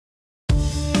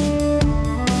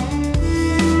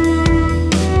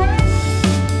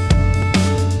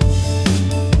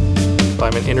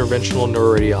I'm an interventional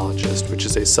neuroradiologist, which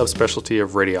is a subspecialty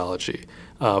of radiology,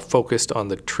 focused on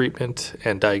the treatment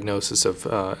and diagnosis of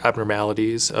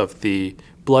abnormalities of the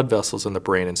blood vessels in the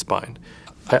brain and spine.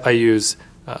 I use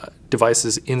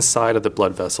devices inside of the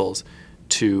blood vessels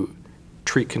to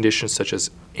treat conditions such as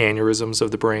aneurysms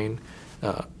of the brain,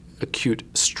 acute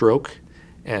stroke,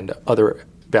 and other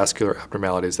vascular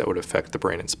abnormalities that would affect the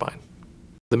brain and spine.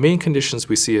 The main conditions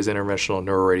we see as interventional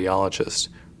neuroradiologists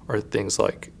are things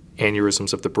like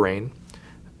aneurysms of the brain,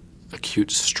 acute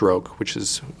stroke, which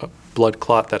is a blood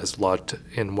clot that is lodged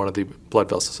in one of the blood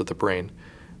vessels of the brain,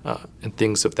 and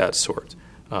things of that sort.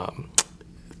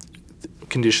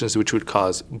 Conditions which would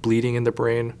cause bleeding in the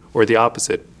brain, or the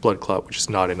opposite, blood clot, which is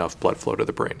not enough blood flow to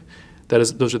the brain.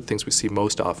 Those are the things we see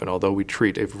most often, although we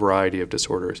treat a variety of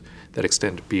disorders that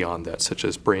extend beyond that, such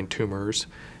as brain tumors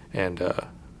and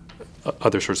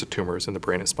other sorts of tumors in the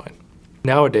brain and spine.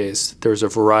 Nowadays, there's a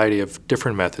variety of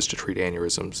different methods to treat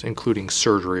aneurysms, including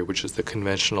surgery, which is the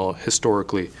conventional,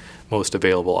 historically most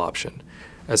available option.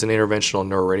 As an interventional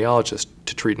neuroradiologist,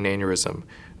 to treat an aneurysm,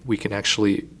 we can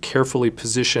actually carefully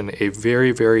position a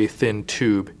very, very thin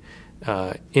tube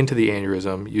into the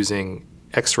aneurysm using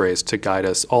X-rays to guide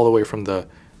us all the way from the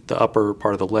upper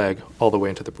part of the leg all the way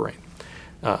into the brain.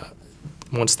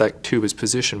 Once that tube is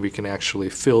positioned, we can actually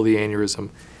fill the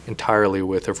aneurysm entirely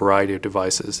with a variety of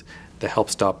devices that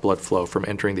help stop blood flow from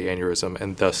entering the aneurysm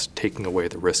and thus taking away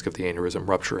the risk of the aneurysm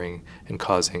rupturing and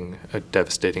causing a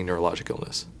devastating neurologic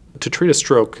illness. To treat a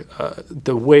stroke,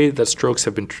 the way that strokes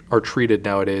are treated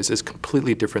nowadays is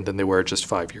completely different than they were just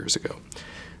 5 years ago.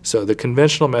 So the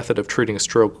conventional method of treating a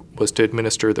stroke was to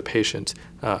administer the patient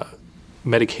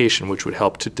medication which would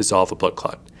help to dissolve a blood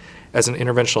clot. As an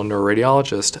interventional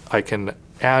neuroradiologist, I can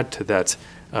add to that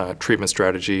treatment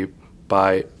strategy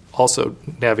by also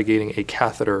navigating a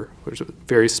catheter, which is a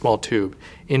very small tube,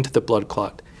 into the blood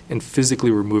clot and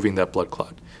physically removing that blood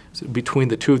clot. So between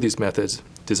the two of these methods,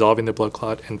 dissolving the blood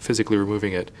clot and physically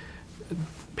removing it,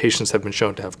 patients have been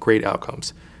shown to have great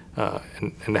outcomes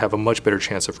and have a much better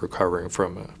chance of recovering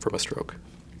from a stroke.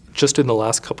 Just in the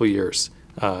last couple of years,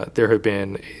 there have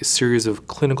been a series of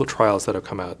clinical trials that have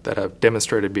come out that have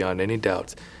demonstrated beyond any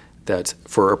doubt that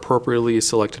for appropriately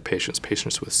selected patients,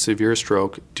 patients with severe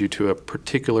stroke due to a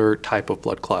particular type of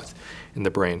blood clot in the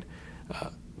brain,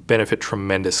 benefit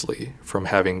tremendously from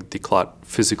having the clot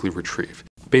physically retrieved.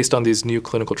 Based on these new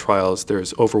clinical trials,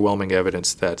 there's overwhelming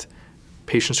evidence that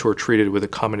patients who are treated with a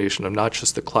combination of not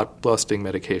just the clot-busting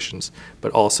medications,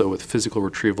 but also with physical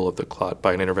retrieval of the clot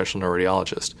by an interventional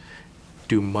neuroradiologist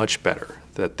do much better,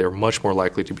 that they're much more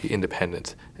likely to be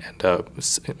independent and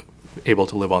able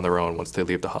to live on their own once they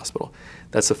leave the hospital.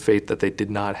 That's a fate that they did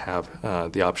not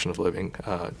have the option of living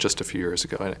just a few years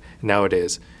ago. And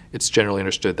nowadays, it's generally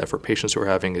understood that for patients who are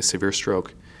having a severe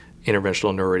stroke,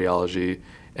 interventional neuroradiology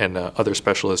and other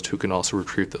specialists who can also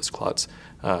retrieve those clots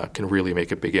can really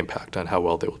make a big impact on how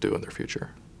well they will do in their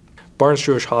future.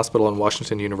 Barnes-Jewish Hospital and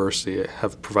Washington University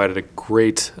have provided a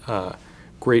great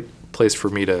place for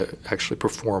me to actually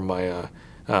perform my,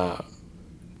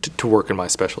 to work in my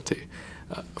specialty.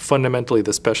 Fundamentally,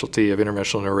 the specialty of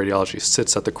interventional neuroradiology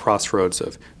sits at the crossroads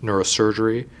of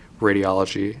neurosurgery,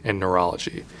 radiology, and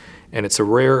neurology. And it's a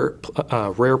rare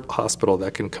hospital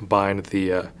that can combine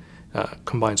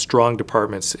combine strong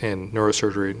departments in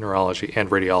neurosurgery, neurology, and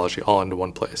radiology all into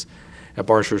one place. At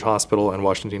Barnes-Jewish Hospital and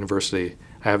Washington University,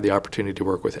 I have the opportunity to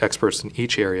work with experts in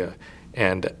each area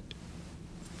and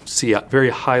see very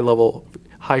high-level,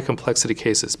 high-complexity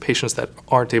cases, patients that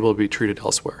aren't able to be treated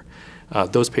elsewhere.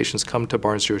 Those patients come to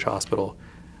Barnes-Jewish Hospital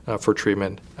for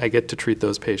treatment. I get to treat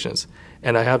those patients.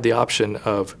 And I have the option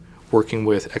of working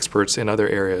with experts in other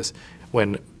areas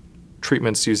when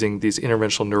treatments using these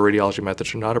interventional neuroradiology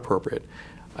methods are not appropriate.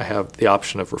 I have the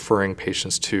option of referring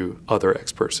patients to other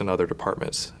experts in other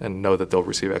departments and know that they'll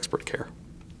receive expert care.